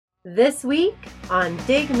This week on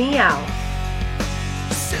Dig Me Out.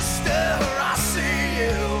 Sister, I see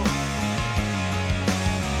you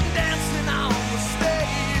dancing on the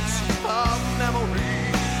stage of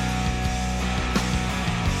memory.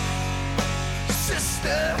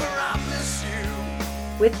 Sister, I miss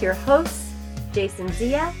you. With your hosts, Jason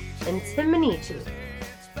Zia and Tim Minichi.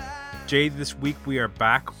 Jay, this week we are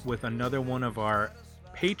back with another one of our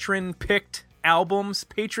patron-picked albums,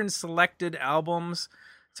 patron-selected albums.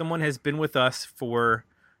 Someone has been with us for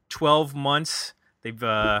 12 months. They've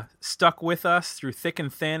stuck with us through thick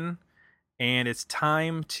and thin, and it's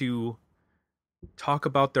time to talk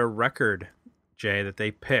about their record, Jay, that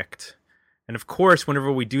they picked. And of course, whenever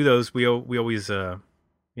we do those, we always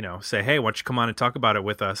say, hey, why don't you come on and talk about it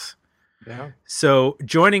with us? Yeah. So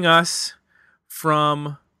joining us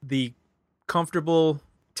from the comfortable,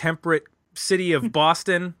 temperate city of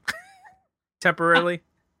Boston, temporarily,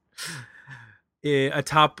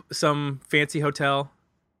 atop some fancy hotel,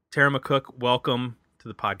 Tara McCook, welcome to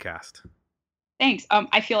the podcast. Thanks.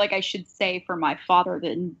 I feel like I should say for my father,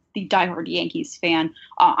 the diehard Yankees fan,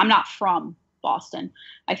 I'm not from Boston.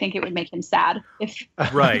 I think it would make him sad if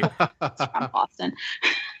Right. from Boston.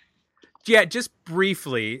 Yeah, just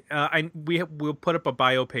briefly, we'll put up a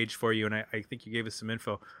bio page for you, and I think you gave us some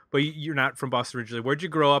info. But you're not from Boston originally. Where'd you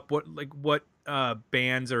grow up? What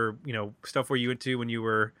bands or stuff were you into when you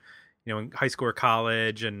were in high school or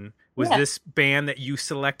college? And was this band that you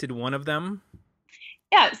selected one of them?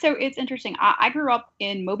 Yeah, so it's interesting. I grew up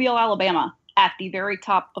in Mobile, Alabama, at the very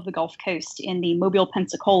top of the Gulf Coast in the Mobile,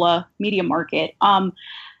 Pensacola media market. And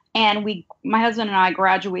my husband and I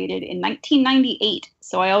graduated in 1998.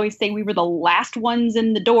 So I always say we were the last ones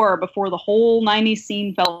in the door before the whole 90s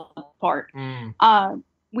scene fell apart.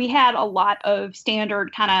 We had a lot of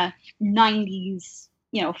standard kind of 90s,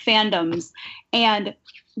 fandoms. And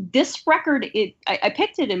this record, I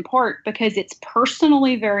picked it in part because it's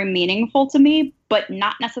personally very meaningful to me, but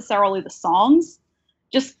not necessarily the songs,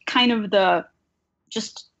 just kind of the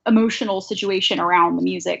emotional situation around the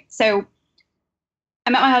music. So I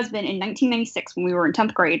met my husband in 1996 when we were in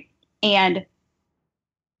 10th grade, and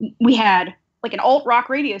we had like an alt rock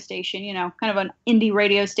radio station, kind of an indie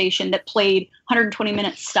radio station that played 120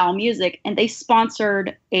 minutes style music. And they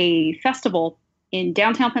sponsored a festival in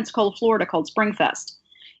downtown Pensacola, Florida called Springfest.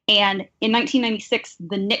 And in 1996,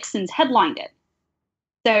 the Nixons headlined it.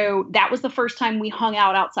 So that was the first time we hung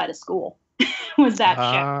out outside of school was that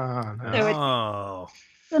show. Nice. So it's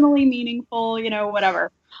personally meaningful,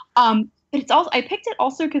 whatever. But it's also, I picked it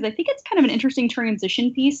also because I think it's kind of an interesting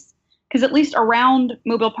transition piece. Because at least around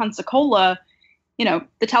Mobile, Pensacola, the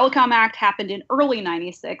Telecom Act happened in early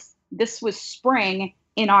 96. This was spring.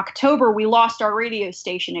 In October, we lost our radio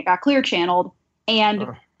station. It got clear channeled. And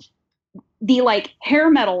the hair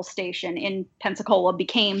metal station in Pensacola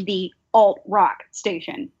became the alt rock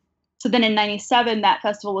station. So then in 97, that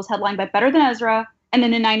festival was headlined by Better Than Ezra. And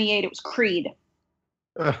then in 98, it was Creed.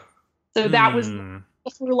 So that was the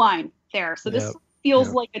through line there. So this feels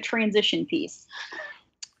like a transition piece.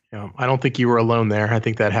 Yeah, I don't think you were alone there. I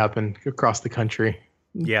think that happened across the country.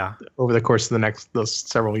 Yeah. Over the course of those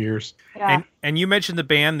several years. Yeah. And you mentioned the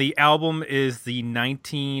band. The album is the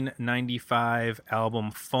 1995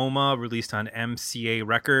 album Foma, released on MCA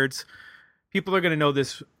Records. People are going to know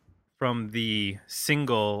this from the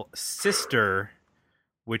single Sister,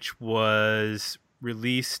 which was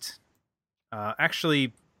released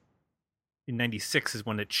actually in 96 is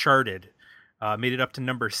when it charted. Made it up to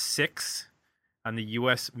number 6 on the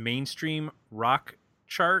U.S. mainstream rock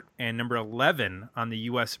chart and number 11 on the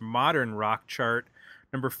U.S. modern rock chart,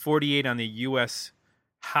 number 48 on the U.S.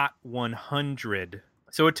 Hot 100.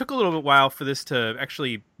 So it took a little bit while for this to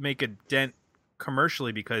actually make a dent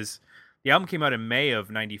commercially because the album came out in May of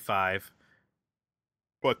 95,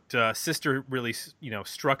 but Sister really,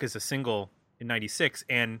 struck as a single in 96.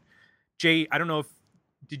 And Jay, I don't know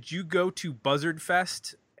did you go to Buzzard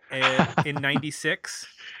Fest in 96?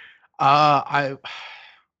 I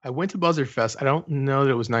went to Buzzard Fest. I don't know that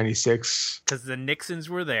it was 96. Because the Nixons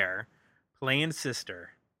were there playing Sister.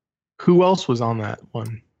 Who else was on that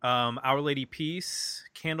one? Our Lady Peace,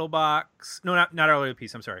 Candlebox. No, not Our Lady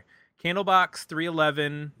Peace. I'm sorry. Candlebox,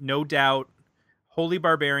 311, No Doubt, Holy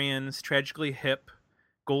Barbarians, Tragically Hip,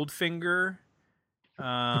 Goldfinger.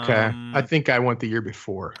 Okay. I think I went the year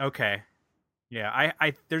before. Okay. Yeah,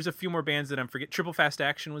 I there's a few more bands that I'm forgetting. Triple Fast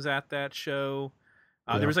Action was at that show.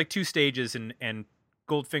 There was 2 stages, and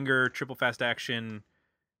Goldfinger, Triple Fast Action,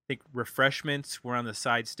 I think Refreshments were on the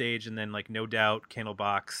side stage, and then No Doubt,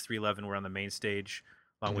 Candlebox, 311 were on the main stage,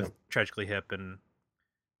 along with Tragically Hip and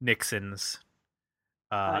Nixons.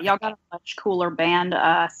 Y'all got a much cooler band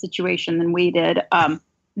situation than we did.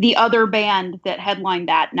 The other band that headlined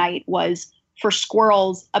that night was For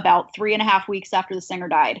Squirrels about 3.5 weeks after the singer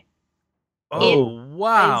died. Oh,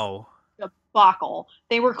 wow. Debacle.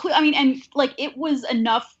 They were and like it was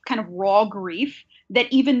enough kind of raw grief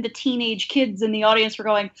that even the teenage kids in the audience were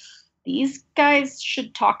going, these guys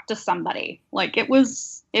should talk to somebody. Like it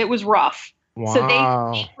was rough. Wow. So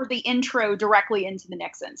they were the intro directly into the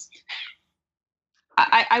Nixons.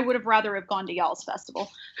 I would have rather have gone to Y'all's festival.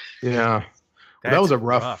 Yeah. Well, that was a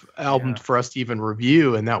rough album for us to even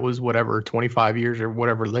review, and that was 25 years or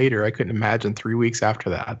whatever later. I couldn't imagine 3 weeks after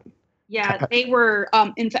that. Yeah, they were.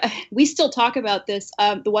 In fact, we still talk about this.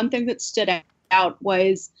 The one thing that stood out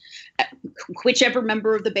was whichever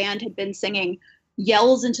member of the band had been singing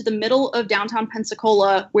yells into the middle of downtown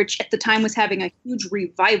Pensacola, which at the time was having a huge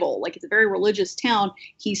revival. Like it's a very religious town.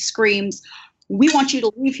 He screams, "We want you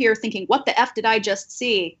to leave here thinking, what the F did I just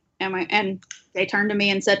see?" And they turned to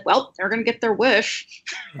me and said, "Well, they're going to get their wish."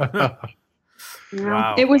 Wow.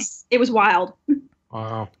 It was wild.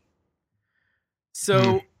 Wow.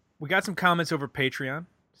 So we got some comments over Patreon.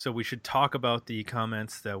 So we should talk about the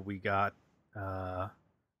comments that we got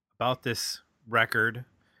about this record.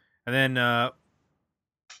 And then,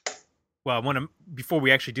 before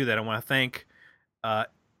we actually do that, I want to thank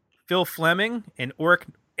Phil Fleming and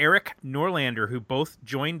Eric Norlander, who both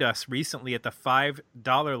joined us recently at the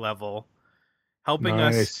 $5 level, helping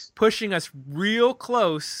us, pushing us real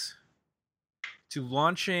close to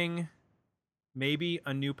launching maybe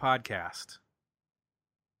a new podcast.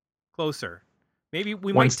 Closer. Maybe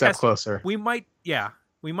we might step test closer. We might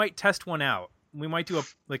test one out. We might do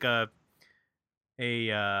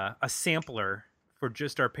a sampler for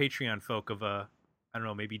just our Patreon folk of I don't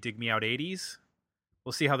know, maybe Dig Me Out 80s.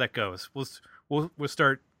 We'll see how that goes. We'll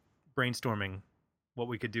start brainstorming what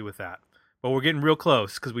we could do with that. But we're getting real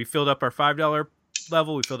close because we filled up our $5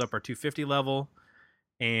 level, we filled up our $2.50 level,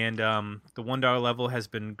 and the $1 level has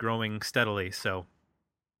been growing steadily. So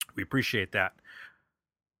we appreciate that.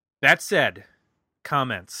 That said,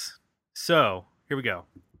 comments. So here we go.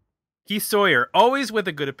 Keith Sawyer, always with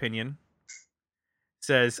a good opinion,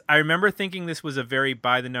 says, I remember thinking this was a very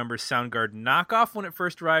by-the-numbers Soundgarden knockoff when it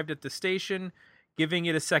first arrived at the station. Giving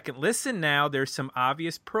it a second listen now, there's some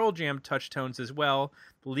obvious Pearl Jam touch tones as well.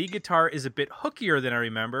 The lead guitar is a bit hookier than I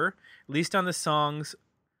remember, at least on the songs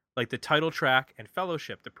like the title track and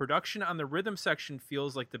Fellowship. The production on the rhythm section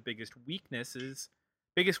feels like the biggest weakness.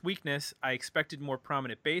 I expected more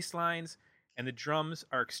prominent bass lines, and the drums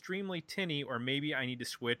are extremely tinny, or maybe I need to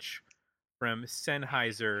switch from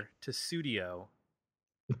Sennheiser to Studio.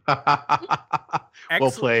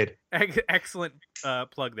 Well played. Excellent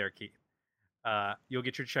plug there, Keith. You'll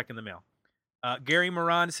get your check in the mail. Gary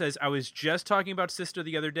Moran says, I was just talking about Sister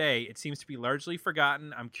the other day. It seems to be largely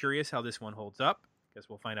forgotten. I'm curious how this one holds up. Guess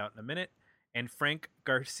we'll find out in a minute. And Frank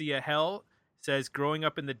Garcia Hell says, growing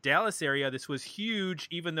up in the Dallas area, this was huge,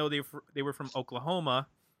 even though they were from Oklahoma.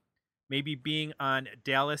 Maybe being on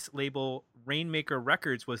Dallas label Rainmaker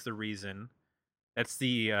Records was the reason. That's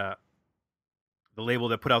the label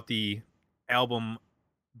that put out the album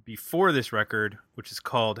before this record, which is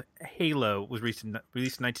called Halo, was released in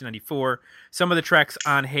 1994. Some of the tracks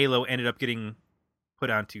on Halo ended up getting put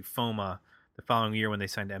onto FOMA the following year when they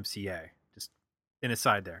signed to MCA. Just an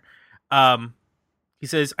aside there. He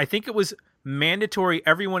says, I think it was mandatory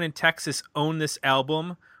everyone in Texas own this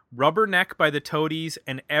album, Rubberneck by the Toadies,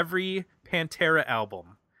 and every Pantera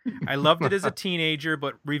album. I loved it as a teenager,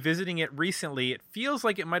 but revisiting it recently, it feels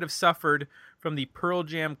like it might have suffered from the Pearl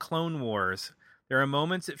Jam Clone Wars. There are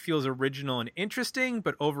moments it feels original and interesting,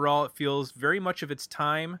 but overall it feels very much of its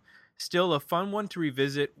time. Still a fun one to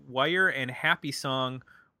revisit. Wire and Happy Song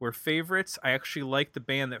were favorites. I actually like the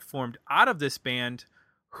band that formed out of this band,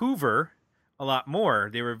 Hoover, a lot more.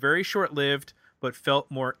 They were very short-lived, but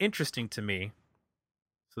felt more interesting to me.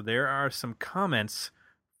 So there are some comments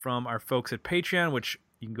from our folks at Patreon, which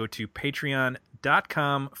you can go to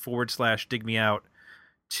patreon.com/digmeout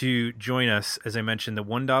to join us. As I mentioned, the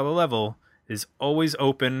 $1 level is always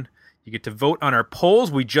open. You get to vote on our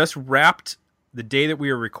polls. We just wrapped, the day that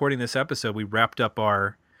we were recording this episode, we wrapped up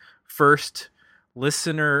our first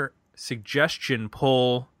listener suggestion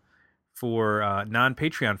poll for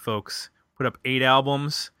non-Patreon folks. Put up 8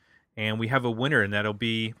 albums, and we have a winner, and that'll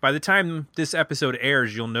be, by the time this episode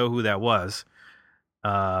airs, you'll know who that was.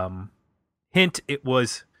 Hint, it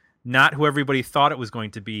was not who everybody thought it was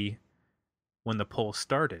going to be when the poll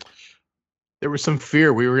started. There was some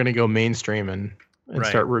fear we were going to go mainstream and Right.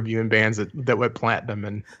 start reviewing bands that went platinum.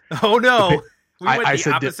 And Oh, no. We went I the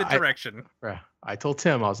said opposite direction. I told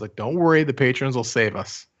Tim, I was like, don't worry, the patrons will save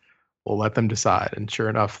us. We'll let them decide. And sure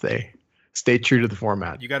enough, they stayed true to the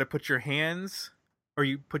format. You got to put your hands,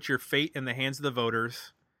 you put your fate in the hands of the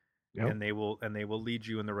voters, Yep. and they will lead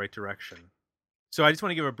you in the right direction. So I just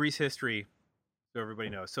want to give a brief history so everybody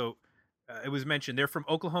knows. So it was mentioned they're from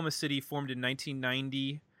Oklahoma City, formed in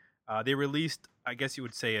 1990. They released, I guess you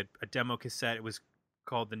would say, a demo cassette. It was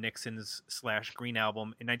called the Nixons / Green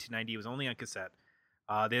Album. In 1990, it was only on cassette.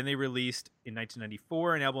 Then they released in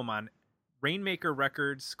 1994 an album on Rainmaker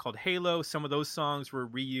Records called Halo. Some of those songs were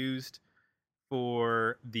reused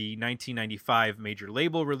for the 1995 major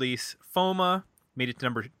label release FOMA. Made it to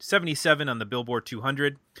number 77 on the Billboard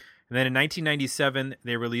 200. And then in 1997,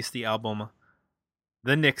 they released the album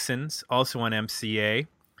The Nixons, also on MCA.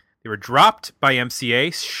 They were dropped by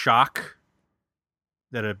MCA. Shock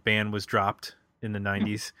that a band was dropped in the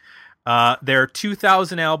 90s. Their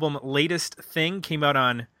 2000 album, Latest Thing, came out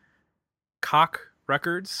on Cock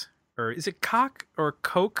Records. Or is it Cock or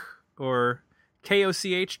Coke or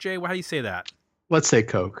Kochj? How do you say that? Let's say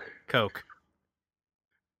Coke. Coke.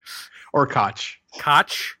 Or Koch.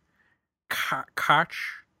 Koch. Koch.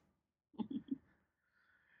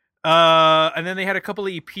 And then they had a couple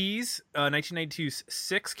of EPs. 1992's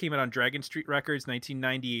Six came out on Dragon Street Records.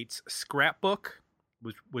 1998's Scrapbook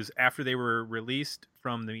was after they were released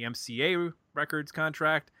from the MCA Records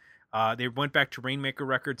contract. They went back to Rainmaker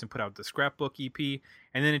Records and put out the Scrapbook EP.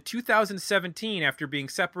 And then in 2017, after being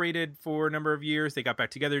separated for a number of years, they got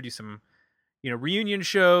back together, do some reunion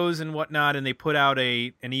shows and whatnot, and they put out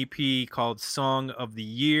an EP called Song of the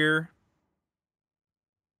Year.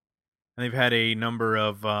 And they've had a number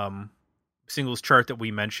of singles chart that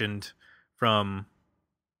we mentioned from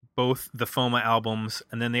both the FOMA albums.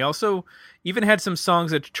 And then they also even had some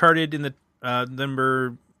songs that charted in the in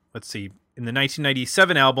the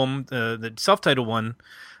 1997 album, the self-titled one,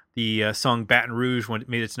 the song Baton Rouge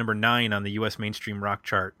made its number 9 on the U.S. mainstream rock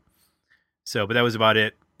chart. So, but that was about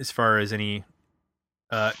it as far as any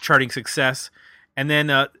charting success. And then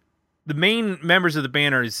the main members of the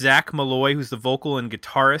band are Zach Malloy, who's the vocal and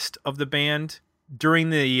guitarist of the band. During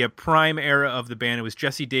the prime era of the band, it was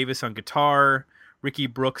Jesse Davis on guitar, Ricky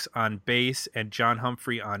Brooks on bass, and John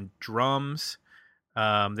Humphrey on drums.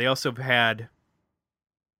 They also had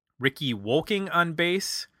Ricky Wolking on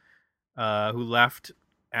bass, who left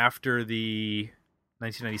after the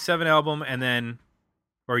 1997 album,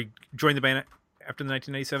 or he joined the band after the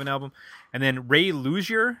 1997 album. And then Ray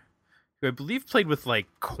Luzier, who I believe played with like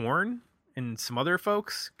Korn and some other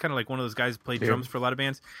folks, kind of like one of those guys who played drums for a lot of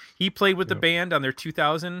bands. He played with the band on their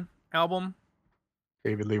 2000 album.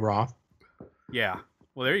 David Lee Roth. Yeah.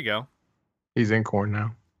 Well, there you go. He's in Korn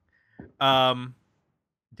now.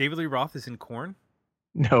 David Lee Roth is in Korn?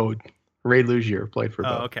 No, Ray Luzier played for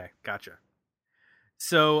both. Oh, okay. Gotcha.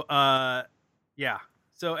 So, yeah.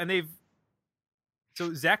 So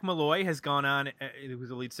Zach Malloy has gone on, who's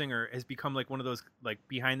the lead singer, has become like one of those like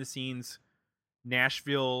behind the scenes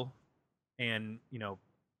Nashville and,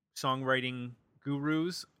 songwriting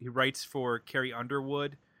gurus. He writes for Carrie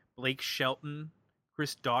Underwood, Blake Shelton,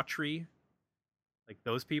 Chris Daughtry, like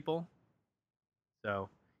those people. So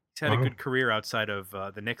he's had a good career outside of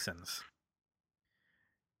the Nixons.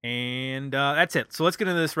 And that's it. So let's get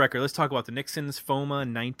into this record. Let's talk about the Nixons, FOMA,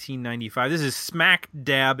 1995. This is smack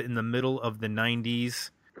dab in the middle of the 90s.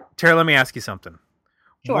 Tara, let me ask you something.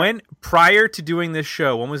 Sure. Prior to doing this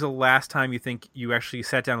show, when was the last time you think you actually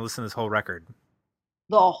sat down and listened to this whole record?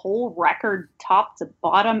 The whole record, top to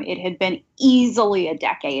bottom, it had been easily a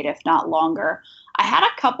decade, if not longer. I had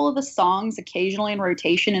a couple of the songs occasionally in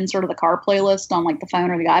rotation in sort of the car playlist on like the phone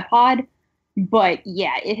or the iPod. But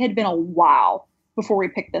yeah, it had been a while before we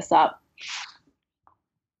picked this up.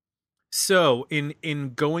 So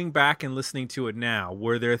in going back and listening to it now,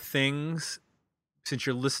 were there things, since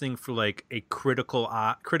you're listening for like a critical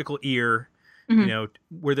ear,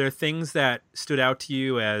 were there things that stood out to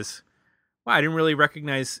you as, wow, I didn't really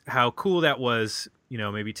recognize how cool that was,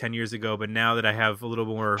 maybe 10 years ago, but now that I have a little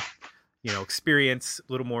more, experience,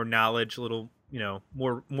 a little more knowledge, a little,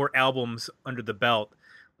 more albums under the belt,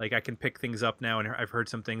 like I can pick things up now, and I've heard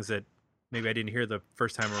some things that maybe I didn't hear the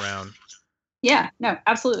first time around. Yeah, no,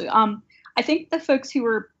 absolutely. I think the folks who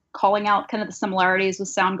were calling out kind of the similarities with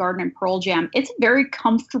Soundgarden and Pearl Jam, it's a very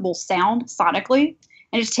comfortable sound sonically,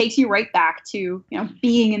 and it just takes you right back to,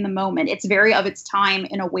 being in the moment. It's very of its time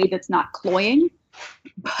in a way that's not cloying.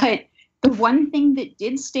 But the one thing that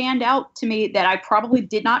did stand out to me that I probably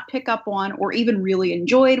did not pick up on or even really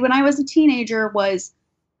enjoyed when I was a teenager was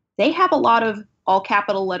they have a lot of all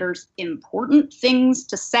capital letters important things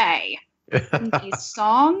to say in these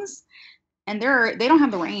songs, and they don't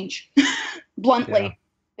have the range. Bluntly, yeah.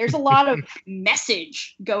 There's a lot of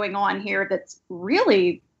message going on here that's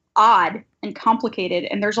really odd and complicated,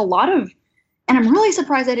 and there's a lot of And I'm really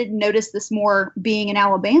surprised I didn't notice this more being an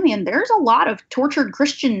Alabamian. There's a lot of tortured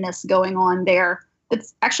Christianness going on there.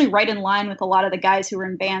 It's actually right in line with a lot of the guys who were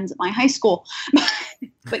in bands at my high school.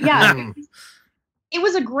 But yeah, it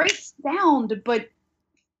was a great sound, but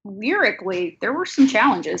lyrically, there were some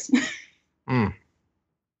challenges.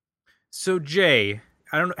 So Jay,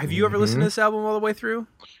 I don't know. Have you ever listened to this album all the way through?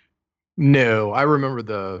 No, I remember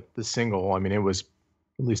the single. I mean, it was,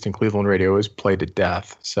 at least in Cleveland radio, it was played to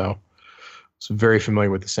death. So very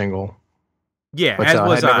familiar with the single. Yeah, but, as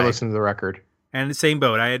was I. I never listened to the record. And the same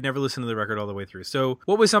boat. I had never listened to the record all the way through. So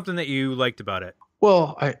what was something that you liked about it?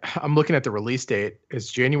 Well, I'm looking at the release date.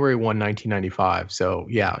 It's January 1, 1995. So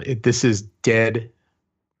yeah, this is dead,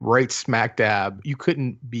 right smack dab. You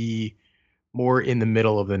couldn't be more in the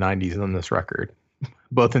middle of the 90s than this record,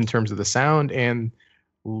 both in terms of the sound and,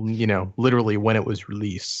 literally when it was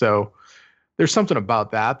released. So there's something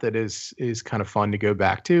about that is kind of fun to go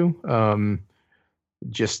back to.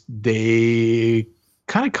 Just they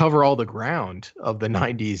kind of cover all the ground of the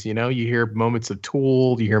 90s. You hear moments of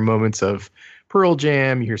Tool, you hear moments of Pearl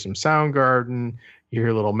Jam, you hear some Soundgarden, you hear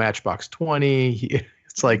a little Matchbox 20.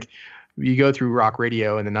 It's like you go through rock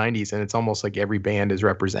radio in the 90s and it's almost like every band is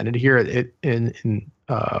represented here in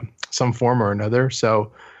some form or another.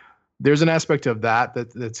 So there's an aspect of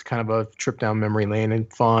that's kind of a trip down memory lane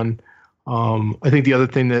and fun. I think the other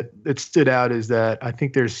thing that stood out is that I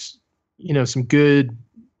think there's, some good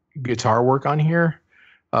guitar work on here.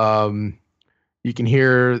 You can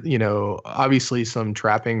hear, obviously some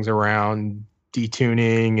trappings around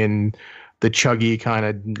detuning and the chuggy kind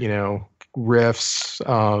of, riffs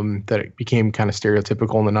that it became kind of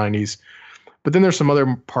stereotypical in the 90s. But then there's some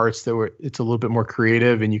other parts it's a little bit more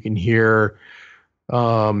creative, and you can hear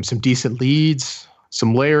some decent leads,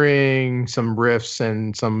 some layering, some riffs,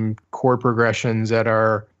 and some chord progressions that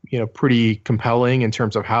are, pretty compelling in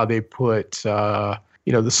terms of how they put, the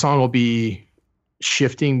song will be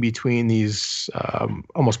shifting between these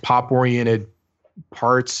almost pop-oriented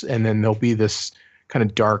parts, and then there'll be this kind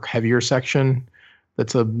of dark, heavier section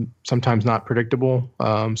that's sometimes not predictable.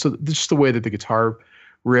 So just the way that the guitar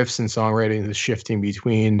riffs and songwriting is shifting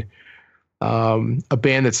between a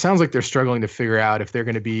band that sounds like they're struggling to figure out if they're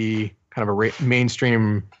going to be kind of a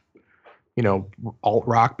mainstream, alt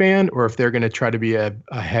rock band, or if they're going to try to be a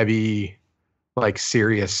heavy, like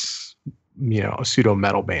serious, a pseudo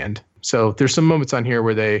metal band. So there's some moments on here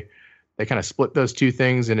where they kind of split those two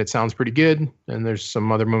things and it sounds pretty good. And there's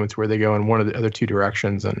some other moments where they go in one of the other two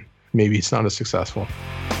directions and maybe it's not as successful.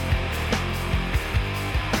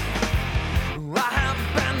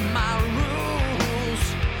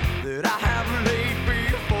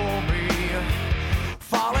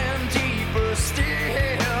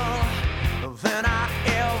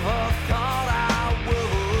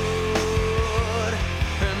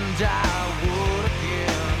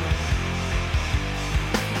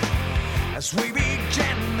 As we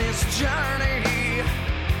begin this journey,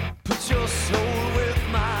 put your soul with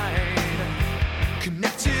mine,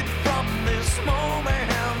 connected from this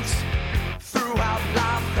moment, throughout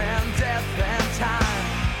life and death and time.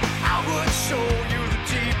 I would show you the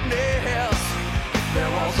deepness, if there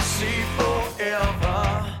was a sea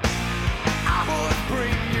forever. I would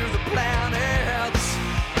bring you the planets,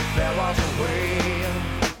 if there was a way.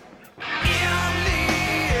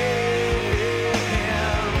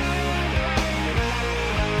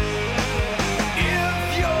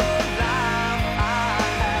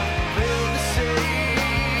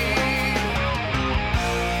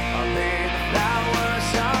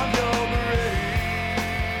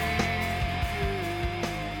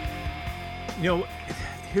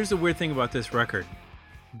 Here's the weird thing about this record.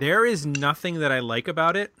 There is nothing that I like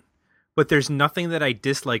about it, but there's nothing that I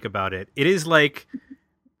dislike about it. It is like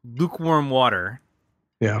lukewarm water.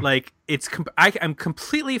 Yeah. Like I'm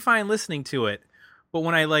completely fine listening to it, but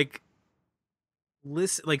when I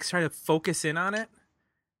try to focus in on it,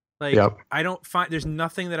 I don't find there's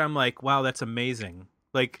nothing that I'm like, wow, that's amazing.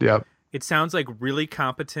 It sounds like really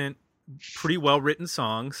competent, pretty well written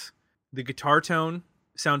songs. The guitar tone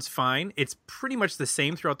sounds fine. It's pretty much the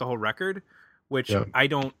same throughout the whole record, which I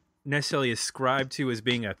don't necessarily ascribe to as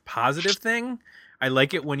being a positive thing. I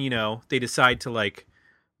like it when, they decide to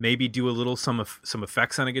maybe do a little some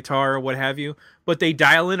effects on a guitar or what have you, but they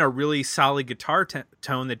dial in a really solid guitar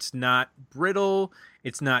tone that's not brittle,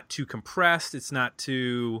 it's not too compressed, it's not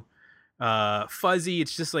too fuzzy.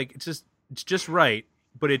 It's just right,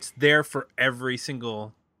 but it's there for every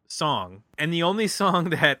single song. And the only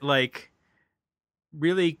song that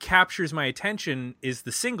really captures my attention is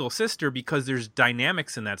the single Sister, because there's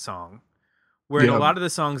dynamics in that song where in Yeah. a lot of the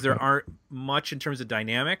songs there aren't much in terms of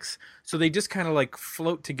dynamics, so they just kind of like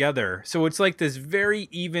float together. So it's like this very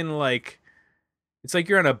even, like it's like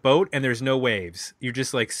you're on a boat and there's no waves. You're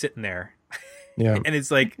just like sitting there. Yeah. And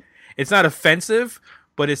it's like it's not offensive,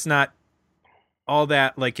 but it's not all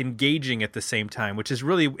that like engaging at the same time, which is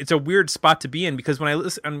really, it's a weird spot to be in, because when I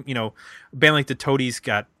listen, a band like the Toadies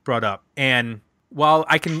got brought up, and while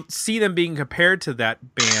I can see them being compared to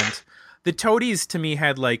that band, the Toadies to me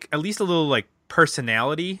had like at least a little like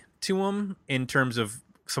personality to them in terms of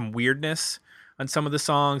some weirdness on some of the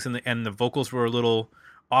songs, and the vocals were a little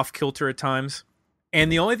off kilter at times.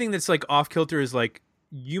 And the only thing that's like off kilter is, like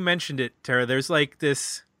you mentioned it, Tara, there's like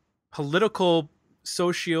this political,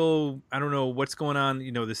 I don't know what's going on,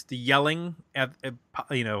 the yelling at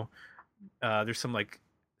there's some like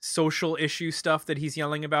social issue stuff that he's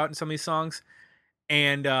yelling about in some of these songs.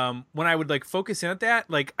 And when I would like focus in at that,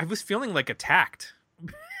 like I was feeling like attacked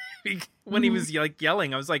when he was like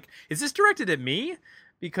yelling. I was like, is this directed at me?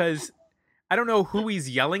 Because I don't know who he's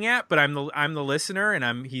yelling at, but I'm the listener,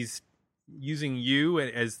 and he's using you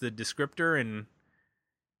as the descriptor, and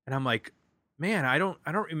I'm like, man, I don't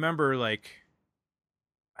remember, like,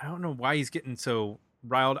 I don't know why he's getting so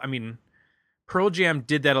riled. I mean, Pearl Jam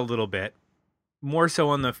did that a little bit more so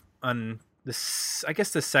on the I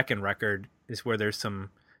guess the second record is where there's some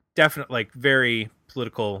definite like very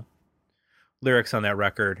political lyrics on that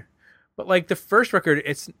record. But like the first record,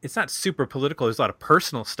 it's not super political. There's a lot of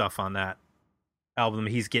personal stuff on that album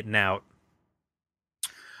he's getting out.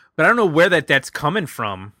 But I don't know where that's coming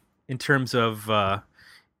from in terms of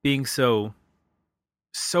being so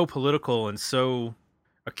political and so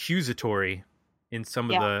accusatory in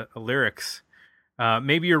some of the lyrics.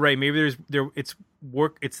 Maybe you're right. Maybe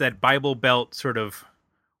it's that Bible Belt sort of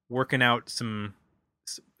working out some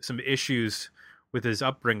issues with his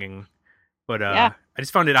upbringing. But I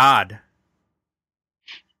just found it odd.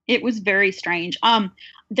 It was very strange.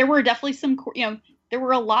 There were definitely there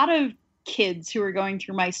were a lot of kids who were going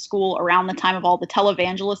through my school around the time of all the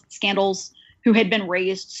televangelist scandals who had been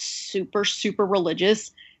raised super, super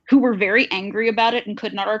religious, who were very angry about it and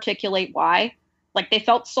could not articulate why. Like they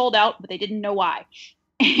felt sold out, but they didn't know why.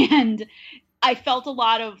 And I felt a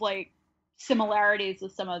lot of like similarities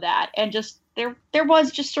with some of that. And just there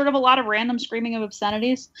was just sort of a lot of random screaming of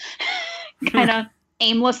obscenities, kind of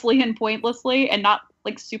aimlessly and pointlessly, and not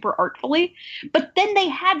like super artfully. But then they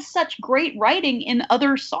had such great writing in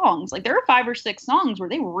other songs. Like there are 5 or 6 songs where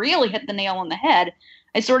they really hit the nail on the head.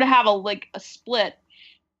 I sort of have a split.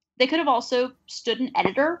 They could have also stood an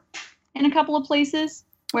editor in a couple of places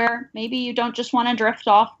where maybe you don't just want to drift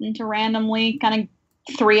off into randomly kind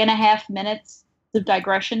of 3.5 minutes of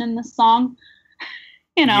digression in the song.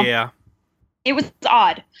 Yeah. It was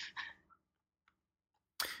odd.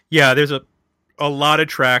 Yeah, there's a lot of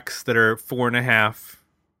tracks that are 4.5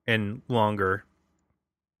 and longer.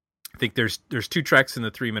 I think there's 2 tracks in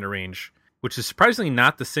the 3-minute range, which is surprisingly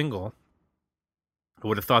not the single. I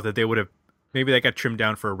would have thought that they would have, maybe that got trimmed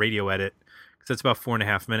down for a radio edit, because that's about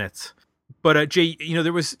 4.5 minutes. But Jay,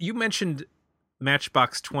 you mentioned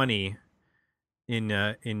Matchbox 20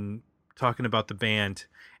 in talking about the band,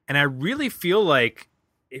 and I really feel like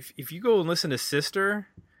if you go and listen to Sister,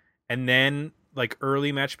 and then like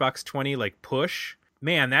early Matchbox 20, like Push,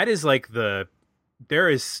 man, that is like there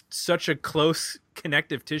is such a close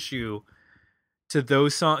connective tissue to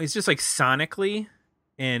those songs. It's just like sonically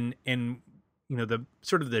and the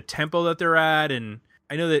sort of the tempo that they're at. And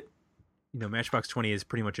I know that, Matchbox 20 is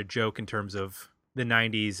pretty much a joke in terms of the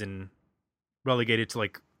 90s and relegated to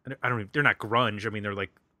like, they're not grunge. I mean, they're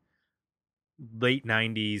like late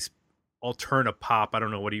 90s alternative pop. I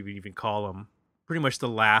don't know what you even call them. Pretty much the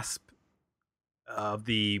last of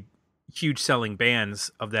the huge selling bands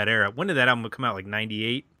of that era. When did that album come out? Like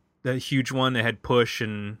 98? The huge one that had Push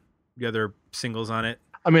and the other singles on it.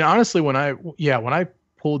 I mean, honestly, when I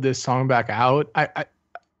pulled this song back out, I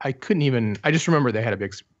couldn't even, I just remember they had a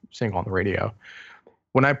big single on the radio.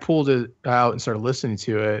 When I pulled it out and started listening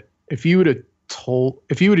to it, if you would have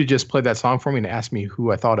just played that song for me and asked me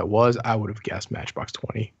who I thought it was, I would have guessed Matchbox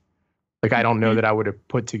 20. Like, I don't know that I would have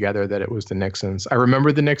put together that it was the Nixons. I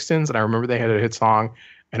remember the Nixons, and I remember they had a hit song,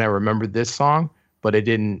 and I remembered this song, but I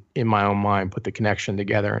didn't, in my own mind, put the connection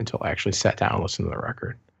together until I actually sat down and listened to the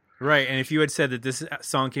record. Right, and if you had said that this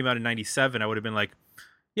song came out in 97, I would have been like,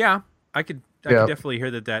 yeah, I could definitely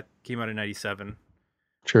hear that came out in 97.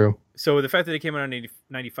 True. So the fact that it came out in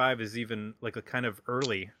 95 is even like a kind of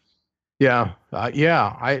early. Yeah.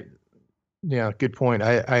 Good point.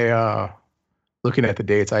 I looking at the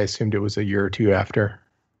dates, I assumed it was a year or two after,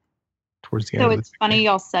 towards the end. So of it's funny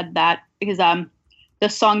y'all said that, because the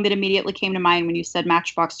song that immediately came to mind when you said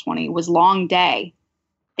Matchbox 20 was Long Day.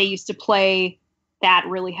 They used to play that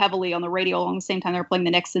really heavily on the radio along the same time they were playing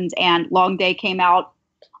the Nixons, and Long Day came out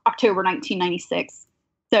October 1996.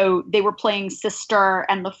 So they were playing Sister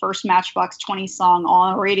and the first Matchbox 20 song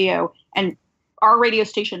on radio, and our radio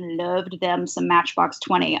station loved them some Matchbox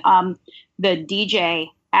 20. The DJ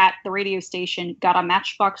at the radio station got a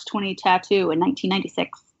Matchbox 20 tattoo in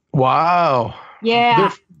 1996. Wow.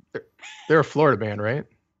 Yeah. They're a Florida band, right?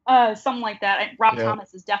 Something like that. And Rob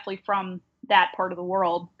Thomas is definitely from that part of the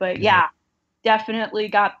world, but yeah, definitely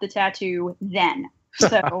got the tattoo then.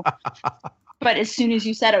 So, but as soon as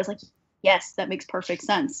you said it, I was like, yes, that makes perfect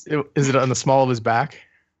sense. Is it on the small of his back?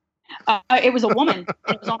 It was a woman.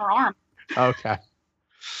 It was on her arm. Okay.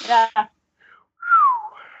 Yeah.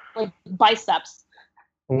 Like biceps.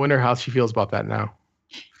 I wonder how she feels about that now.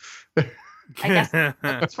 I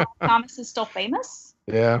guess Rob Thomas is still famous.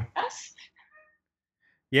 Yeah. Yes.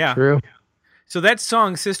 Yeah. True. So that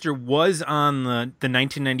song "Sister" was on the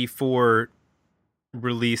 1994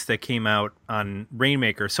 release that came out on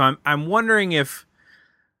Rainmaker. So I'm wondering if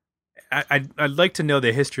I'd like to know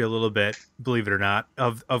the history a little bit, believe it or not,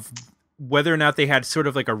 of whether or not they had sort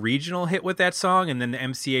of like a regional hit with that song, and then the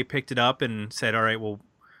MCA picked it up and said, "All right, we'll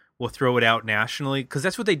throw it out nationally," because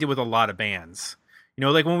that's what they did with a lot of bands. You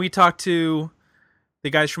know, like when we talked to the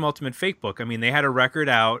guys from Ultimate Fakebook, I mean, they had a record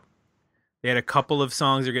out. They had a couple of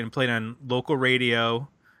songs that are getting played on local radio.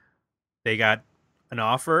 They got an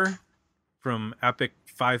offer from Epic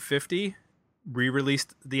 550,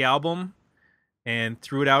 re-released the album, and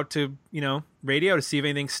threw it out to, radio to see if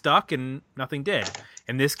anything stuck, and nothing did.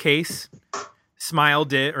 In this case,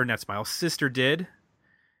 Sister did,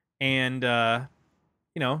 and, got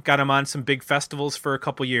them on some big festivals for a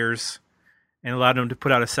couple years and allowed them to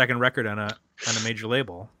put out a second record on a major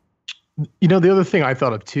label. The other thing I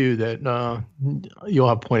thought of too that you'll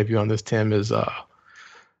have a point of view on this, Tim, is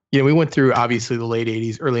we went through obviously the late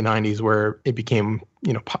 80s, early 90s where it became,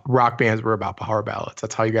 rock bands were about power ballads.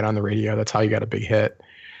 That's how you got on the radio. That's how you got a big hit.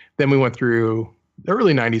 Then we went through the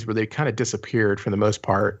early 90s where they kind of disappeared for the most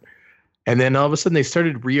part. And then all of a sudden they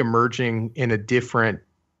started reemerging in a different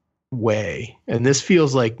way. And this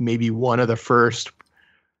feels like maybe one of the first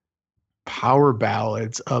power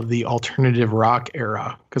ballads of the alternative rock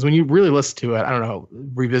era, because when you really listen to it, I don't know,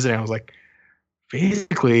 revisiting, I was like,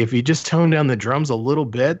 basically, if you just tone down the drums a little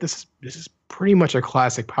bit, this is pretty much a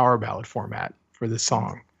classic power ballad format for this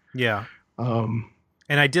song. Yeah. And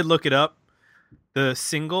I did look it up. The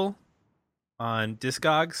single on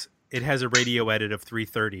Discogs, it has a radio edit of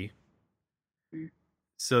 3:30.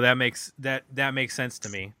 So that makes sense to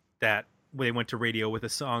me that they went to radio with a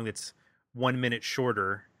song that's 1 minute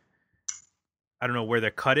shorter. I don't know where the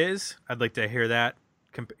cut is. I'd like to hear that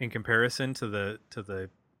in comparison to the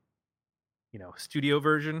studio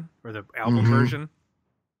version or the album version.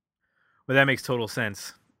 But that makes total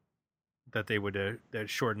sense that they would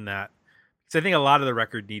shorten that, because I think a lot of the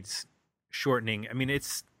record needs shortening. I mean,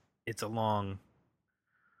 it's a long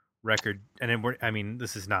record, and then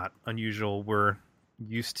this is not unusual. We're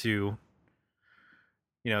used to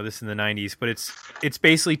this in the 90s, but it's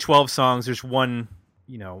basically 12 songs. There's one.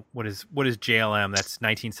 What is JLM? That's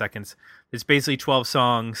 19 seconds. It's basically 12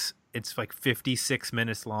 songs. It's like 56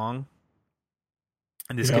 minutes long.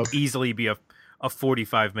 And this could easily be a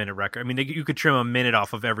 45-minute record. I mean, you could trim a minute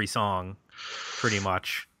off of every song pretty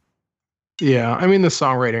much. Yeah. I mean, the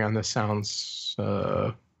songwriting on this sounds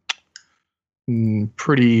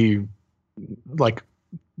pretty like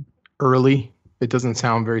early. It doesn't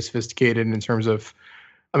sound very sophisticated in terms of,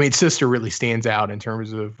 Sister really stands out in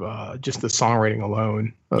terms of just the songwriting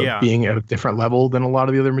alone of being at a different level than a lot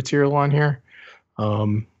of the other material on here.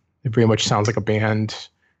 It very much sounds like a band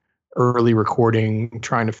early recording,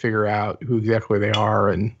 trying to figure out who exactly they are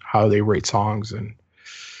and how they write songs, and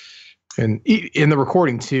in the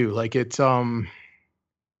recording too. Like it's the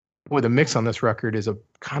mix on this record is a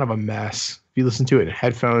kind of a mess. If you listen to it in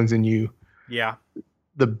headphones and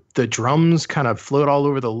the drums kind of float all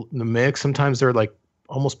over the mix. Sometimes they're like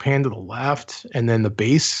almost panned to the left, and then the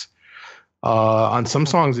bass on some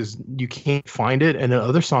songs is you can't find it, and in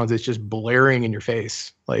other songs it's just blaring in your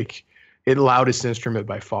face, like it loudest instrument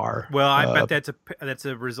by far. Well, I bet that's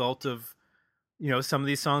a result of some of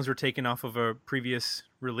these songs were taken off of a previous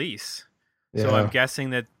release, so I'm guessing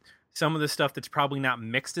that some of the stuff that's probably not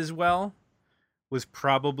mixed as well was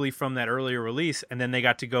probably from that earlier release, and then they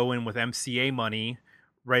got to go in with MCA money,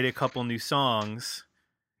 write a couple new songs.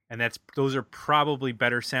 And those are probably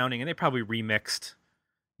better sounding, and they probably remixed,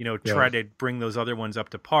 try to bring those other ones up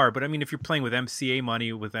to par. But I mean, if you're playing with MCA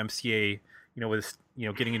money, with MCA,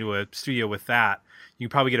 getting into a studio with that, you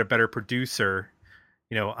probably get a better producer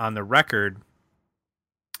on the record,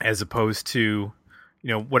 as opposed to,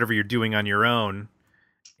 whatever you're doing on your own.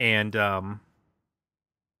 And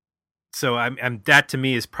so I'm that to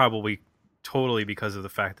me is probably totally because of the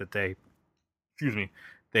fact that they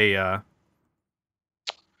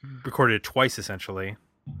recorded it twice essentially.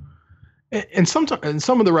 And some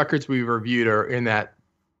of the records we've reviewed are in that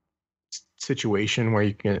situation where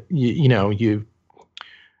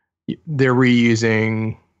they're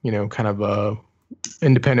reusing, kind of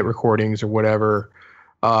independent recordings or whatever.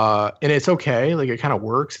 And it's okay. Like, it kind of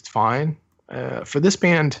works. It's fine. For this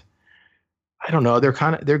band, I don't know.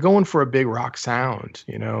 They're going for a big rock sound,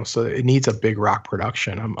 so it needs a big rock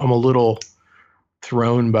production. I'm a little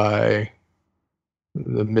thrown by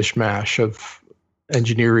the mishmash of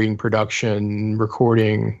engineering, production,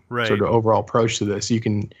 recording, sort of overall approach to this.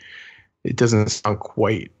 It doesn't sound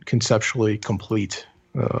quite conceptually complete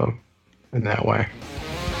in that way.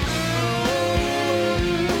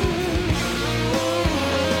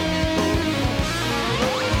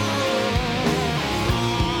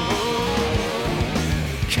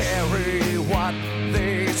 Carry what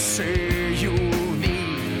they say you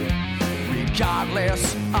need,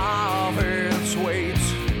 regardless of its weight.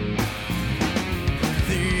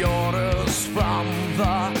 The orders from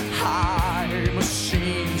the high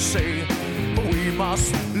machine say we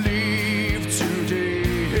must leave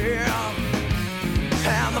today.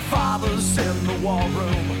 And the fathers in the war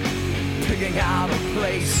room picking out a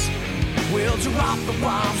place. We'll drop the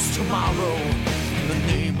bombs tomorrow in the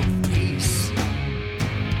name of peace.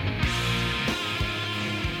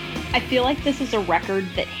 I feel like this is a record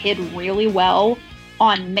that hid really well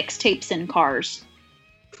on mixtapes in cars.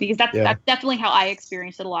 Because that's definitely how I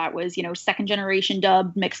experienced it a lot was, second generation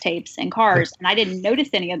dubbed mixtapes in cars. And I didn't notice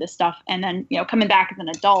any of this stuff. And then, coming back as an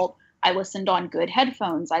adult, I listened on good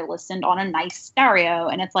headphones. I listened on a nice stereo.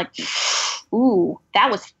 And it's like, ooh, that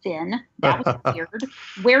was thin. That was weird.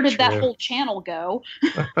 Where did that whole channel go?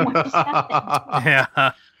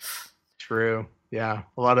 Yeah. True. Yeah.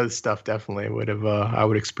 A lot of the stuff definitely would have, I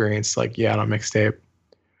would experience on a mixtape.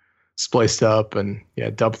 Spliced up and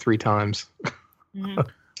dubbed 3 times. Mm-hmm.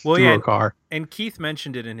 Well, through a car. And Keith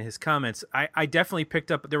mentioned it in his comments. I definitely picked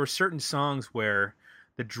up, there were certain songs where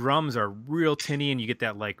the drums are real tinny and you get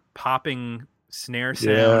that like popping snare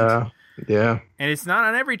sound. Yeah. And it's not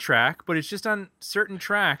on every track, but it's just on certain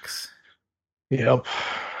tracks. Yep.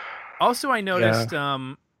 Also, I noticed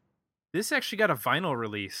this actually got a vinyl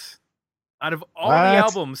release. Out of all the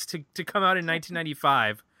albums to come out in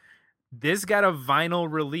 1995, this got a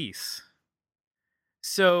vinyl release.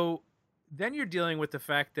 So then you're dealing with the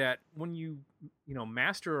fact that when you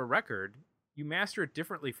master a record, you master it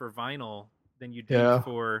differently for vinyl than you do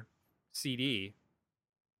for CD.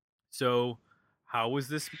 So how was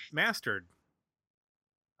this mastered?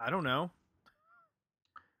 I don't know.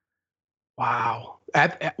 Wow.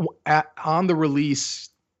 On the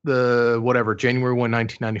release, the January 1,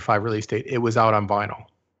 1995 release date, it was out on vinyl. Is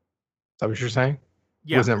that what you're saying?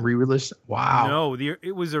 Yeah. It wasn't re-released? Wow. No,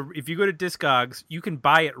 it was if you go to Discogs, you can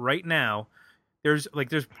buy it right now. There's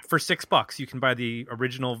for $6 you can buy the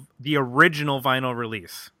original vinyl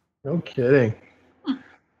release. No kidding.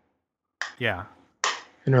 Yeah.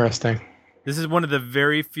 Interesting. This is one of the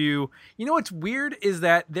very few. What's weird is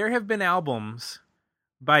that there have been albums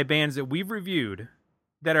by bands that we've reviewed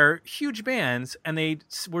that are huge bands, and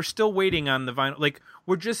we're still waiting on the vinyl. Like,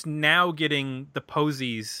 we're just now getting the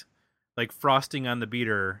Posies, like Frosting on the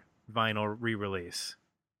Beater vinyl re-release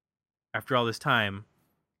after all this time.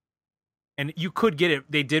 And you could get it.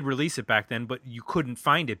 They did release it back then, but you couldn't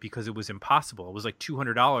find it because it was impossible. It was like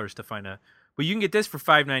 $200 to find but you can get this for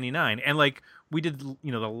 $5.99. And like we did, the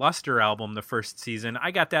Luster album the first season.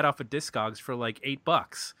 I got that off of Discogs for like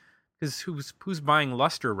 $8. Because who's buying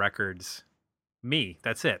Luster records? Me.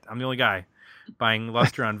 That's it. I'm the only guy buying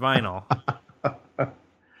Luster on vinyl.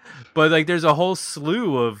 But like, there's a whole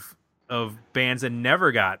slew of bands that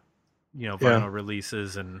never got, vinyl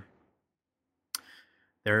releases, and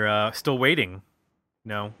they're still waiting.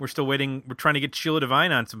 We're still waiting. We're trying to get Sheila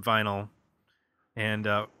Divine on some vinyl, and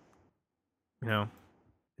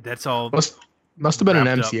that's all. Must have been an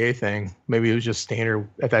MCA thing. Maybe it was just standard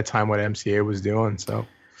at that time what MCA was doing. So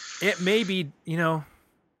it may be,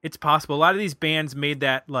 it's possible. A lot of these bands made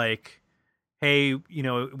that like, hey,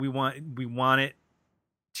 we want it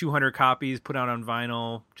 200 copies put out on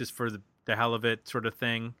vinyl just for the hell of it sort of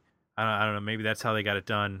thing. I don't know. Maybe that's how they got it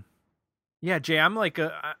done. Yeah, Jay, I'm like,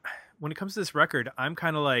 when it comes to this record, I'm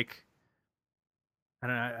kind of like,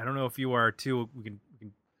 I don't know if you are too. We can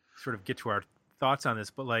sort of get to our thoughts on this,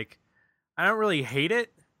 but like, I don't really hate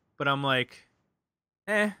it, but I'm like,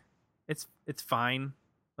 it's fine.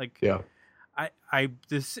 Like, yeah,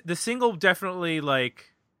 The single definitely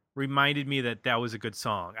like reminded me that was a good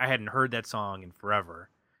song. I hadn't heard that song in forever.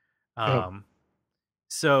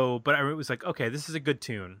 So, but it was like, okay, this is a good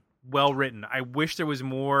tune, well written. I wish there was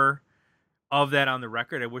more of that on the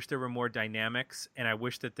record. I wish there were more dynamics, and I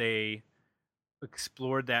wish that they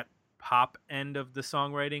explored that pop end of the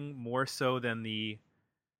songwriting more so than the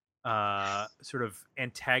sort of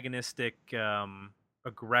antagonistic,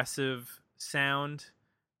 aggressive sound,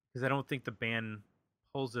 because I don't think the band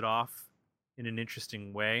pulls it off in an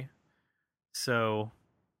interesting way. So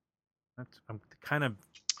I'm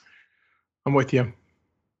with you.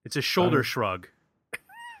 It's a shoulder shrug.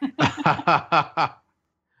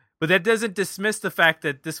 But that doesn't dismiss the fact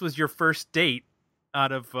that this was your first date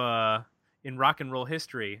out of in rock and roll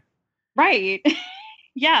history. Right.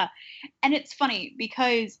 Yeah. And it's funny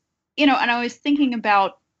because, and I was thinking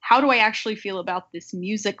about how do I actually feel about this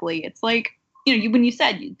musically? It's like, when you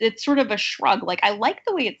said it's sort of a shrug, like I like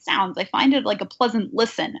the way it sounds. I find it like a pleasant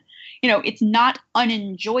listen. It's not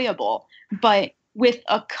unenjoyable, but with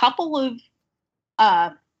a couple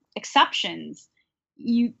of exceptions,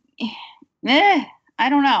 I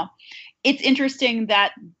don't know. It's interesting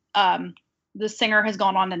that the singer has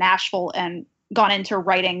gone on to Nashville and gone into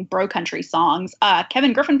writing bro country songs.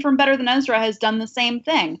 Kevin Griffin from Better Than Ezra has done the same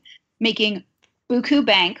thing, making buku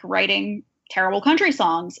bank writing terrible country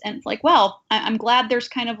songs. And it's like, well, I'm glad there's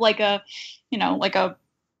kind of like a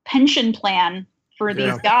pension plan for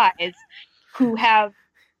these guys who have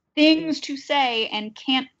things to say and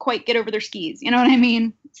can't quite get over their skis. You know what I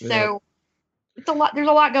mean? Yeah. So it's a lot. There's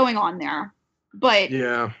a lot going on there. But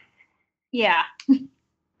yeah.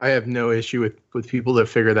 I have no issue with people that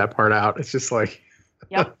figure that part out. It's just like,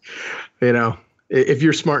 yep. If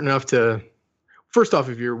you're smart enough to, first off,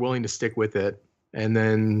 if you're willing to stick with it, and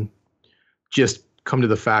then just come to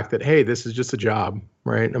the fact that, hey, this is just a job,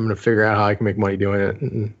 right? I'm going to figure out how I can make money doing it.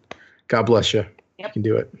 And God bless you. Yep. You can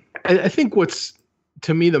do it. I think what's,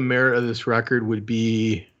 to me, the merit of this record would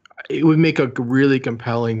be, it would make a really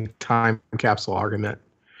compelling time capsule argument.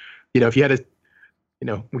 If you had a,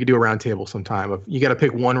 we could do a round table sometime of, you got to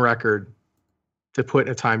pick one record to put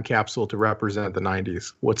in a time capsule to represent the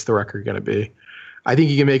 90s. What's the record going to be? I think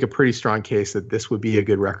you can make a pretty strong case that this would be a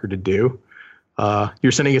good record to do.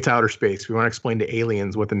 You're sending it to outer space. We want to explain to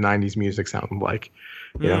aliens what the 90s music sounded like.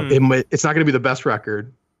 It's not going to be the best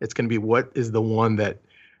record. It's going to be what is the one that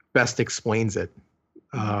best explains it.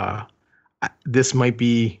 This might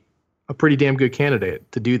be a pretty damn good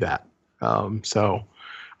candidate to do that. So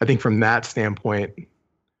I think from that standpoint,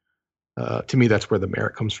 to me, that's where the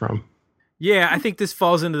merit comes from. Yeah, I think this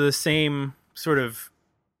falls into the same sort of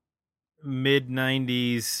mid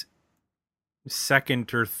 90s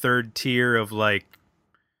second or third tier of like,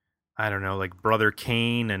 I don't know, like Brother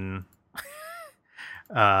Kane and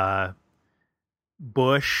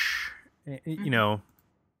Bush,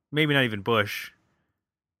 maybe not even Bush,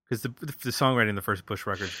 because the songwriting in the first Bush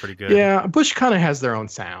record is pretty good. Yeah, Bush kind of has their own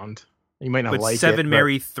sound. You might not like Seven it.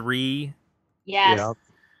 Mary 3. Yes.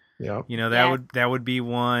 Yeah. That would be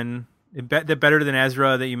one. The Better Than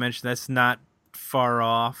Ezra that you mentioned, that's not far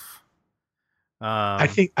off. I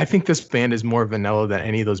think this band is more vanilla than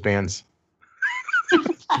any of those bands.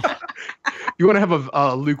 You want to have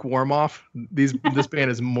a lukewarm off? This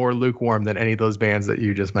band is more lukewarm than any of those bands that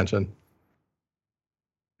you just mentioned.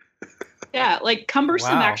 Yeah, like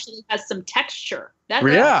Cumbersome actually has some texture. There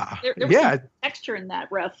was some texture in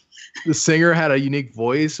that riff. The singer had a unique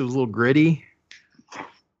voice. It was a little gritty.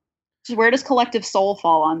 So where does Collective Soul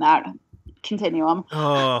fall on that continuum?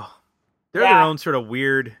 Oh, they're their own sort of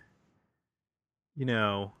weird,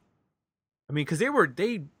 because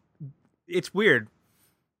it's weird.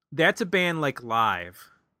 That's a band like Live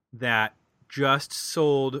that just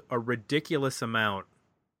sold a ridiculous amount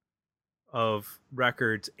of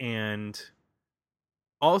records and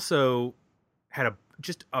also had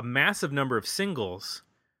just a massive number of singles.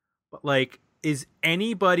 But like, is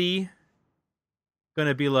anybody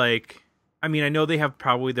gonna be like, I mean, I know they have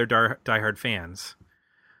probably their diehard fans,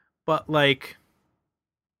 but like,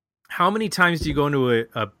 how many times do you go into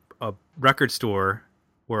a record store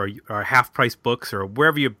or half price books or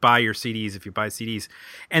wherever you buy your CDs, if you buy CDs,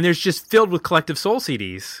 and there's just filled with Collective Soul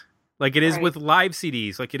CDs, like it is with Live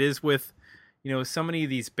CDs, like it is with, so many of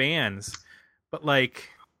these bands, but like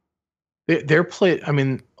they're played. I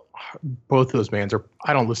mean, both of those bands are,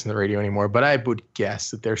 I don't listen to the radio anymore, but I would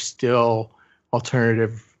guess that they're still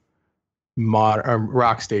alternative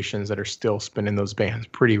rock stations that are still spinning those bands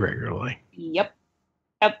pretty regularly. Yep.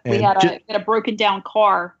 We had a broken down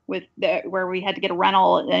car where we had to get a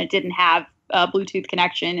rental and it didn't have a Bluetooth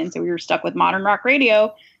connection. And so we were stuck with modern rock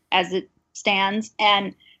radio as it stands.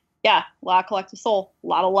 And Yeah, a lot of Collective Soul, a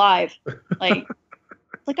lot of live. Like,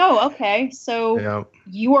 it's like, oh, okay, so Yeah.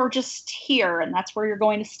 you are just here, and that's where you're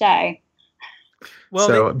going to stay. Well,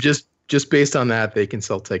 So just based on that, they can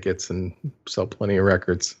sell tickets and sell plenty of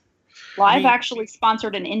records. Live mean- actually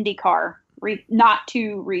sponsored an IndyCar not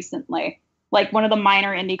too recently. Like one of the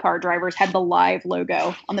minor IndyCar drivers had the Live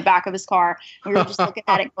logo on the back of his car. We were just looking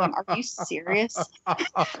at it going, are you serious?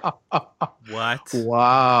 what?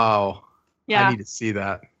 Wow. Yeah. I need to see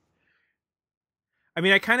that. I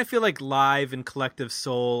mean, I kind of feel like Live and Collective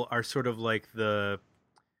Soul are sort of like I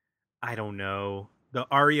don't know, the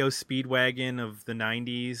REO Speedwagon of the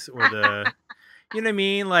 90s, or the, you know what I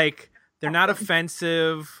mean? Like, they're not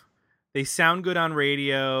offensive. They sound good on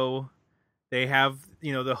radio. They have,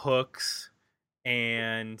 the hooks,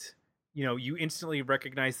 and, you instantly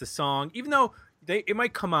recognize the song, even though it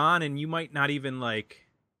might come on and you might not even like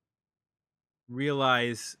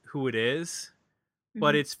realize who it is,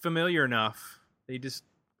 but it's familiar enough. They just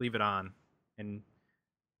leave it on and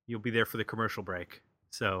you'll be there for the commercial break.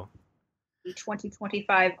 So The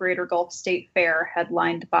 2025 Greater Gulf State Fair,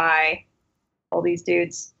 headlined by all these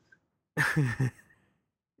dudes.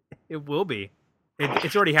 it will be.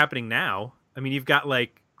 It's already happening now. I mean, you've got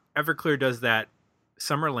like Everclear does that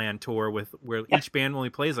Summerland tour where each band only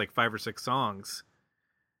plays like 5 or 6 songs.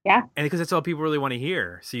 Yeah. And because that's all people really want to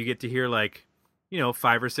hear. So you get to hear like,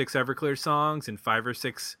 5 or 6 Everclear songs and 5 or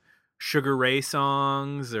 6 Sugar Ray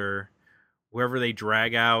songs, or whoever they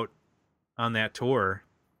drag out on that tour.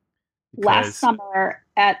 Last summer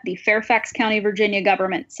at the Fairfax County, Virginia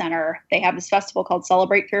Government Center, they have this festival called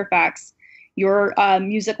Celebrate Fairfax. Your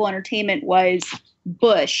musical entertainment was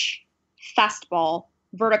Bush, Fastball,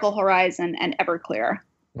 Vertical Horizon, and Everclear.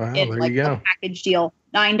 Wow, In there like you a go. package deal,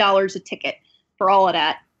 $9 a ticket for all of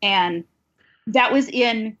that. And that was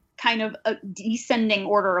in kind of a descending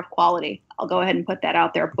order of quality. I'll go ahead and put that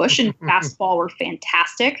out there. Bush and Fastball were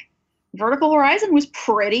fantastic. Vertical Horizon was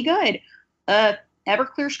pretty good.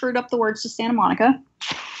 Everclear screwed up the words to Santa Monica.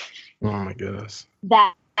 Oh my goodness.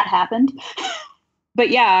 That happened. But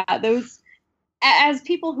yeah, those, as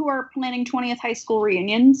people who are planning 20th high school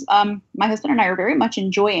reunions, my husband and I are very much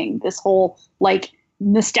enjoying this whole like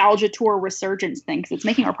nostalgia tour resurgence thing, because it's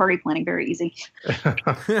making our party planning very easy.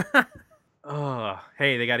 Oh,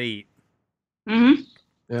 hey, they got to eat. Mm-hmm.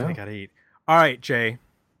 They Yeah. got to eat. All right, Jay,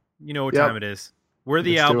 you know what Yep. time it is. We're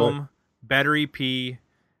the Let's do album, better EP,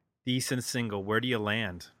 decent single. Where do you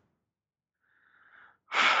land?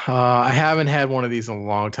 I haven't had one of these in a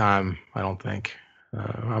long time, I don't think.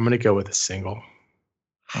 I'm going to go with a single.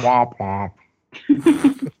 Womp womp.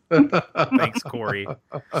 Thanks, Corey.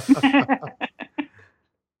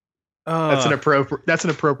 That's an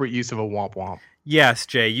appropriate use of a womp womp. Yes,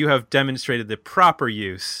 Jay, you have demonstrated the proper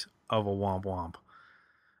use of a womp womp.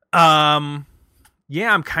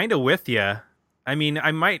 Yeah, I'm kind of with you. I mean,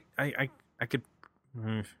 I could.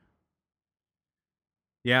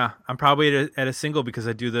 Yeah, I'm probably at a single, because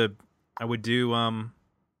I would do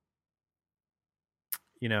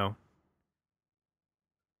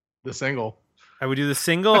The single. I would do the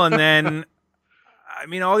single, and then I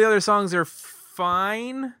mean, all the other songs are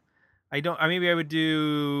fine. Maybe I would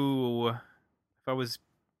do, if I was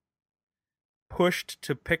pushed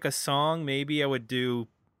to pick a song, maybe I would do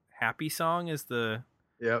Happy Song as the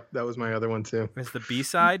Yep, that was my other one too.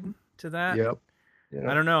 B-side to that. Yep.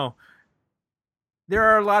 I don't know. There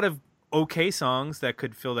are a lot of okay songs that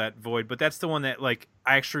could fill that void, but that's the one that like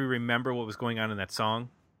I actually remember what was going on in that song.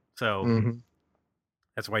 So Mhm.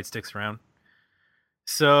 that's why it sticks around.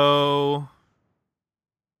 So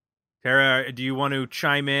Tara, do you want to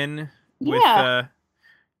chime in with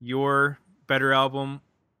your better album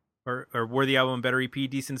or worthy album, better EP,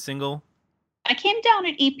 decent single? I came down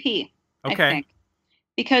at EP. I Okay. think,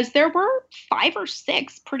 because there were 5 or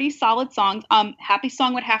 6 pretty solid songs. Happy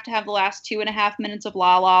Song would have to have the last 2.5 minutes of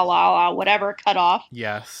la la la la whatever cut off.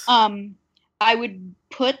 Yes. I would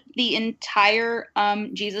put the entire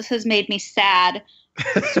Jesus Has Made Me Sad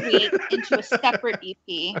suite into a separate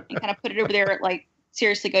EP and kind of put it over there at like,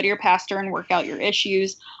 seriously, go to your pastor and work out your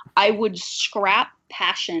issues. I would scrap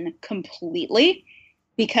Passion completely,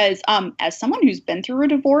 because as someone who's been through a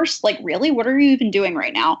divorce, like, really, what are you even doing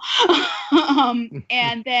right now?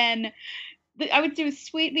 And then I would do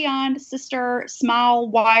Sweet Beyond, Sister, Smile,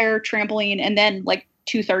 Wire, Trampoline, and then like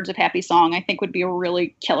 2/3 of Happy Song, I think would be a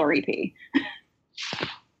really killer EP.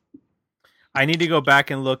 I need to go back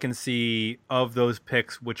and look and see of those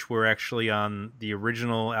picks which were actually on the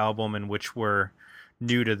original album and which were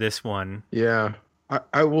new to this one. Yeah.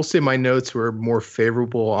 I will say my notes were more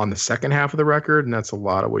favorable on the second half of the record, and that's a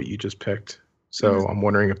lot of what you just picked. So I'm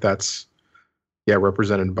wondering if that's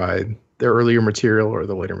represented by their earlier material or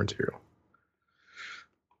the later material.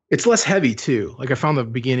 It's less heavy too. Like I found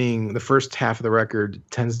the first half of the record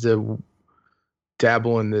tends to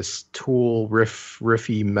dabble in this Tool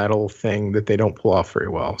riffy metal thing that they don't pull off very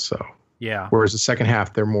well. So yeah. Whereas the second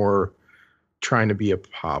half, they're more trying to be a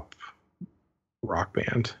pop rock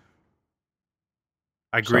band.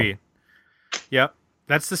 I agree. So. Yep,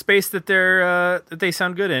 that's the space that that they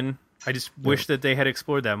sound good in. I just wish that they had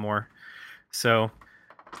explored that more. So,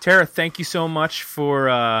 Tara, thank you so much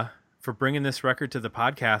for bringing this record to the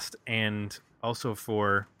podcast and also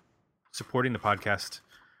for supporting the podcast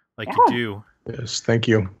like you do. Yes, thank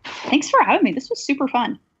you. Thanks for having me. This was super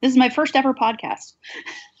fun. This is my first ever podcast.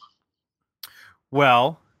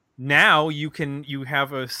 Well, now you have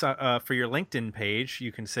for your LinkedIn page,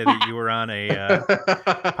 you can say that you were on a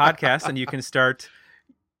podcast, and you can start.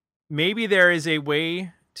 Maybe there is a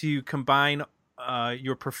way to combine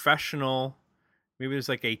your professional. Maybe there's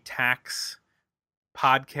like a tax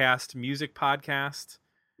podcast, music podcast.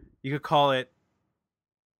 You could call it.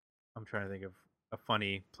 I'm trying to think of a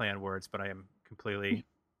funny play on words, but I am completely.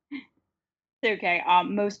 It's okay.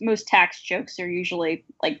 Most tax jokes are usually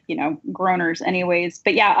like, groaners anyways.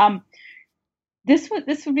 But yeah, this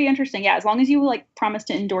would be interesting. Yeah, as long as you like promise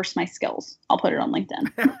to endorse my skills, I'll put it on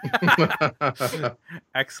LinkedIn.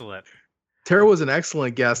 Excellent. Tara was an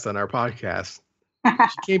excellent guest on our podcast.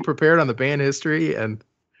 She came prepared on the band history, and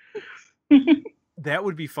that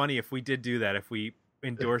would be funny if we did do that. If we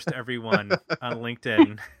endorsed everyone on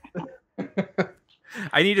LinkedIn.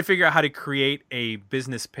 I need to figure out how to create a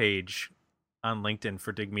business page on LinkedIn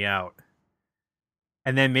for Dig Me Out,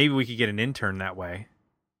 and then maybe we could get an intern that way.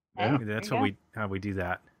 Yeah. That's how we do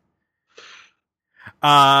that.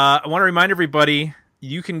 I want to remind everybody,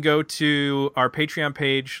 you can go to our Patreon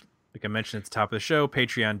page, like I mentioned at the top of the show,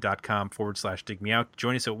 patreon.com/digmeout.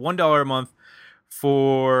 Join us at $1 a month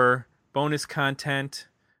for bonus content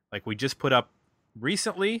like we just put up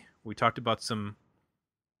recently. We talked about some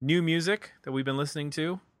new music that we've been listening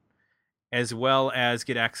to, as well as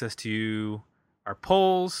get access to our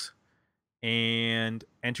polls and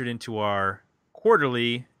entered into our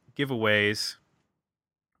quarterly giveaways,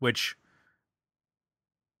 which,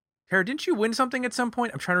 Tara, didn't you win something at some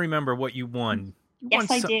point? I'm trying to remember what you won. Yes,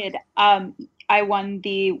 I did. I won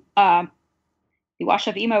the Wash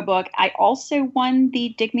Up Emo book. I also won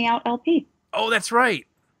the Dig Me Out LP. Oh, that's right.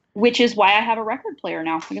 Which is why I have a record player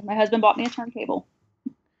now, because my husband bought me a turntable.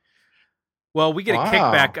 Well, we get a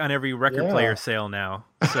kickback on every record player sale now.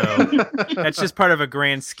 So that's just part of a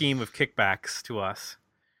grand scheme of kickbacks to us.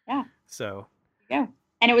 Yeah. So. Yeah.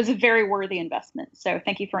 And it was a very worthy investment. So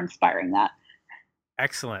thank you for inspiring that.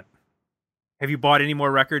 Excellent. Have you bought any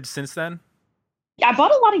more records since then? Yeah, I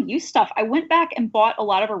bought a lot of used stuff. I went back and bought a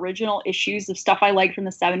lot of original issues of stuff I liked from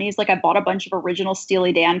the 70s. Like I bought a bunch of original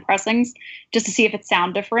Steely Dan pressings just to see if it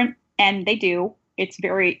sound different. And they do. That's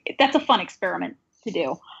a fun experiment to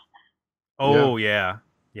do. Oh, yeah.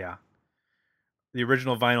 The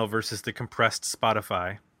original vinyl versus the compressed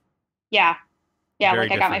Spotify. Yeah. Yeah, Very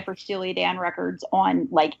I got my first Steely Dan records on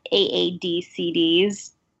like AAD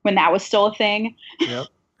CDs when that was still a thing. Yep.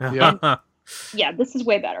 Yeah, this is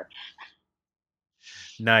way better.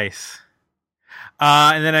 Nice.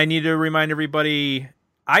 And then I need to remind everybody,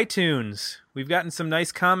 iTunes. We've gotten some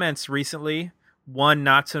nice comments recently. One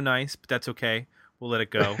not so nice, but that's okay. We'll let it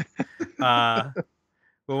go.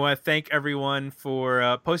 We want to thank everyone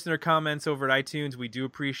for posting their comments over at iTunes. We do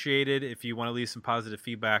appreciate it. If you want to leave some positive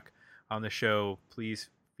feedback on the show, please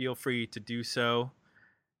feel free to do so.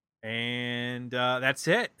 And that's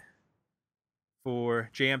it. For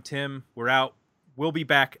JM Tim, we're out. We'll be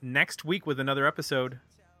back next week with another episode.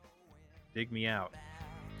 Dig Me Out.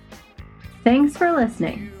 Thanks for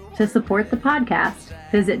listening. To support the podcast,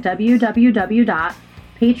 visit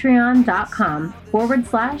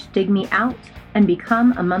www.patreon.com/digmeout and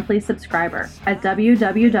become a monthly subscriber at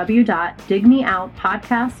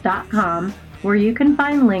www.digmeoutpodcast.com, where you can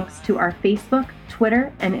find links to our Facebook,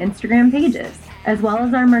 Twitter, and Instagram pages, as well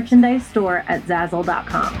as our merchandise store at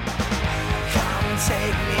Zazzle.com. Come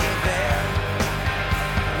take me